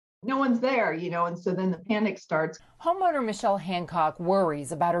no one's there, and so then the panic starts. Homeowner Michelle Hancock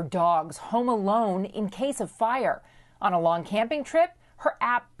worries about her dogs home alone in case of fire. On a long camping trip, her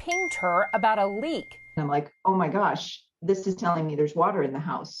app pinged her about a leak. I'm like, oh my gosh, this is telling me there's water in the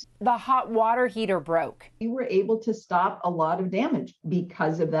house. The hot water heater broke. We were able to stop a lot of damage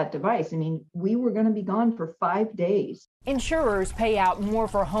because of that device. I mean, we were going to be gone for 5 days. Insurers pay out more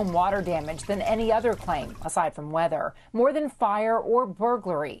for home water damage than any other claim, aside from weather, more than fire or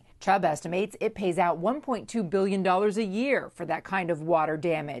burglary. Chubb estimates it pays out $1.2 billion a year for that kind of water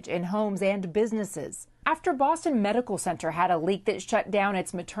damage in homes and businesses. After Boston Medical Center had a leak that shut down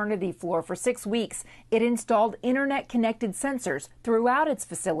its maternity floor for 6 weeks, it installed internet-connected sensors throughout its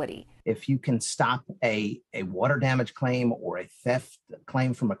facility. If you can stop a water damage claim or a theft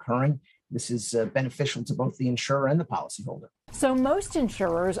claim from occurring, this is beneficial to both the insurer and the policyholder. So most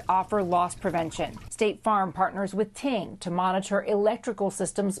insurers offer loss prevention. State Farm partners with Ting to monitor electrical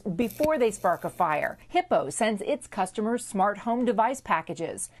systems before they spark a fire. Hippo sends its customers smart home device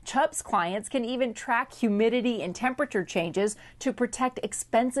packages. Chubb's clients can even track humidity and temperature changes to protect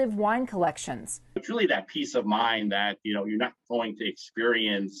expensive wine collections. It's really that peace of mind that, you're not going to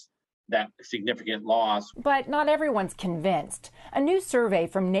experience that significant loss. But not everyone's convinced. A new survey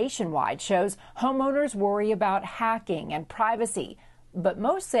from Nationwide shows homeowners worry about hacking and privacy, but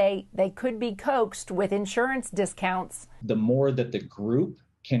most say they could be coaxed with insurance discounts. The more that the group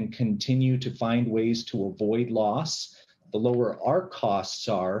can continue to find ways to avoid loss, the lower our costs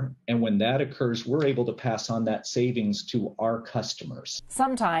are. And when that occurs, we're able to pass on that savings to our customers.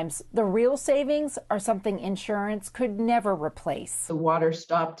 Sometimes the real savings are something insurance could never replace. The water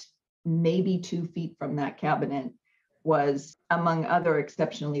stopped maybe 2 feet from that cabinet, was, among other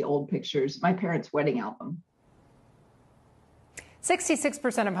exceptionally old pictures, my parents' wedding album.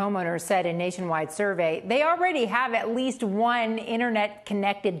 66% of homeowners said in Nationwide survey they already have at least one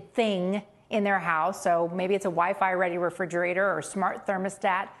internet-connected thing in their house. So maybe it's a Wi-Fi ready refrigerator or smart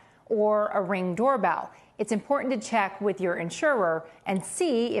thermostat or a Ring doorbell. It's important to check with your insurer and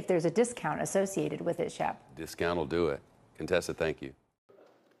see if there's a discount associated with it, Shep. Discount will do it. Contessa, thank you.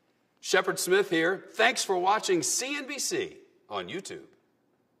 Shepard Smith here. Thanks for watching CNBC on YouTube.